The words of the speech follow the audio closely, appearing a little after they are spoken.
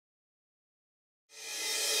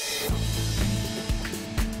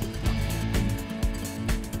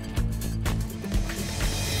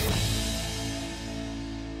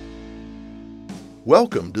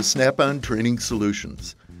Welcome to Snap-on Training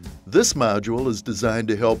Solutions. This module is designed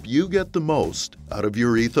to help you get the most out of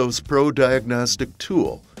your ETHOS PRO diagnostic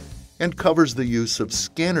tool and covers the use of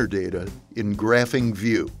scanner data in graphing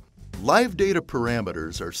view. Live data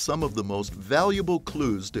parameters are some of the most valuable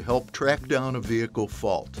clues to help track down a vehicle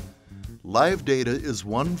fault. Live data is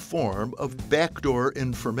one form of backdoor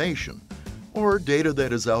information, or data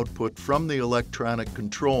that is output from the electronic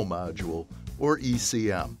control module, or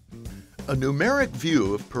ECM. A numeric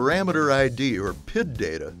view of parameter ID or PID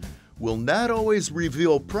data will not always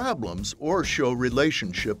reveal problems or show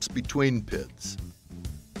relationships between PIDs.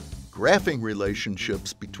 Graphing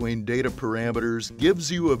relationships between data parameters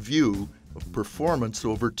gives you a view of performance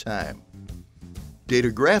over time. Data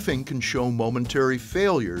graphing can show momentary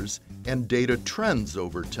failures and data trends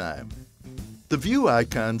over time. The view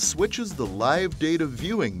icon switches the live data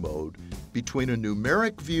viewing mode between a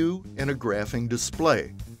numeric view and a graphing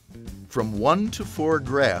display. From 1 to 4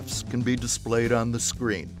 graphs can be displayed on the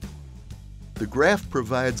screen. The graph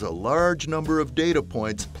provides a large number of data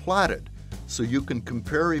points plotted so you can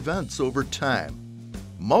compare events over time.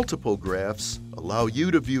 Multiple graphs allow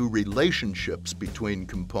you to view relationships between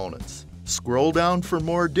components. Scroll down for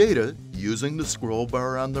more data using the scroll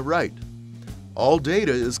bar on the right. All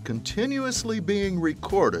data is continuously being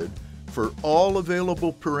recorded for all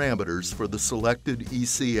available parameters for the selected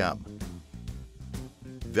ECM.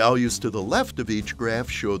 Values to the left of each graph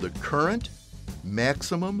show the current,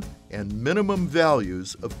 maximum, and minimum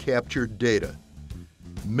values of captured data.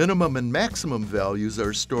 Minimum and maximum values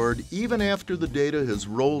are stored even after the data has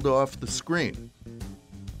rolled off the screen.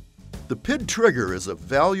 The PID trigger is a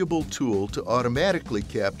valuable tool to automatically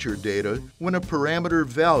capture data when a parameter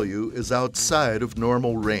value is outside of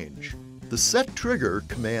normal range. The Set Trigger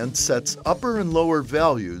command sets upper and lower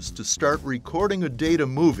values to start recording a data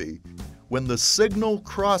movie when the signal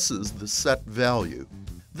crosses the set value.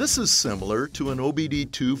 This is similar to an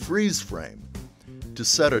OBD2 freeze frame. To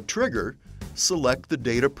set a trigger, select the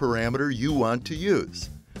data parameter you want to use.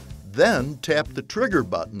 Then tap the trigger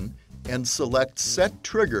button and select Set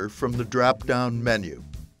Trigger from the drop-down menu.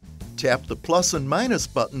 Tap the plus and minus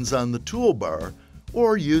buttons on the toolbar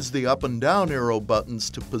or use the up and down arrow buttons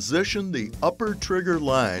to position the upper trigger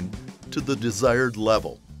line to the desired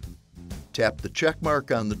level. Tap the check mark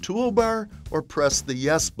on the toolbar or press the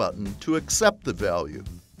Yes button to accept the value.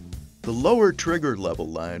 The lower trigger level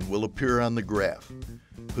line will appear on the graph.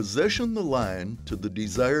 Position the line to the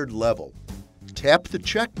desired level. Tap the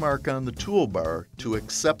check mark on the toolbar to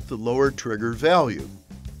accept the lower trigger value.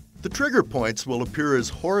 The trigger points will appear as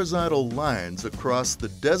horizontal lines across the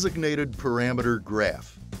designated parameter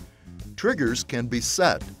graph. Triggers can be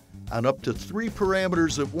set on up to 3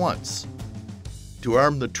 parameters at once. To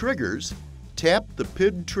arm the triggers, tap the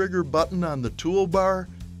PID trigger button on the toolbar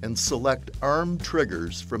and select Arm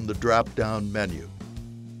Triggers from the drop-down menu.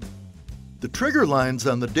 The trigger lines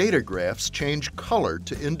on the data graphs change color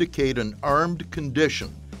to indicate an armed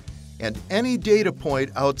condition, and any data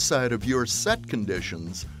point outside of your set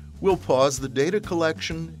conditions will pause the data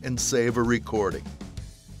collection and save a recording.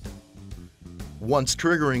 Once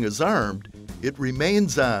triggering is armed, it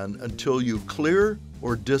remains on until you clear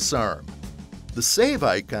or disarm. The Save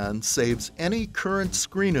icon saves any current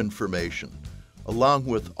screen information, along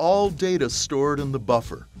with all data stored in the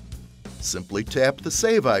buffer. Simply tap the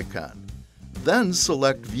Save icon, then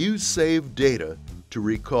select View Saved Data to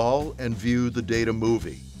recall and view the data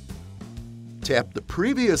movie. Tap the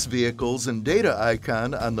Previous Vehicles and Data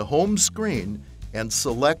icon on the home screen and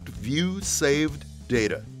select View Saved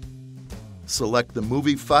Data. Select the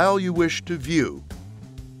movie file you wish to view.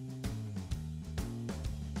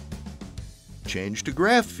 Change to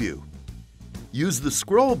Graph View. Use the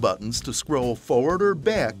scroll buttons to scroll forward or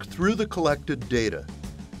back through the collected data.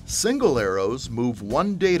 Single arrows move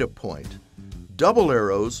 1 data point. Double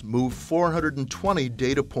arrows move 420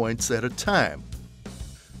 data points at a time.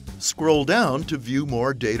 Scroll down to view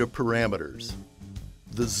more data parameters.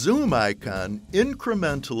 The Zoom icon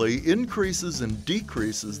incrementally increases and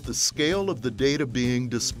decreases the scale of the data being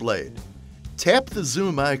displayed. Tap the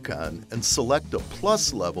Zoom icon and select a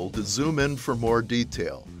plus level to zoom in for more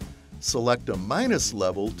detail. Select a minus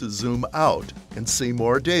level to zoom out and see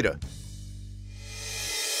more data.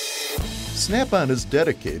 Snap-on is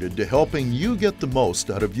dedicated to helping you get the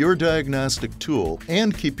most out of your diagnostic tool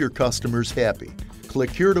and keep your customers happy.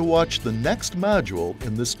 Click here to watch the next module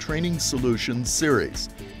in this Training Solutions series.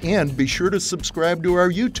 And be sure to subscribe to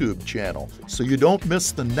our YouTube channel so you don't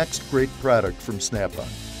miss the next great product from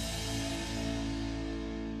Snap-on.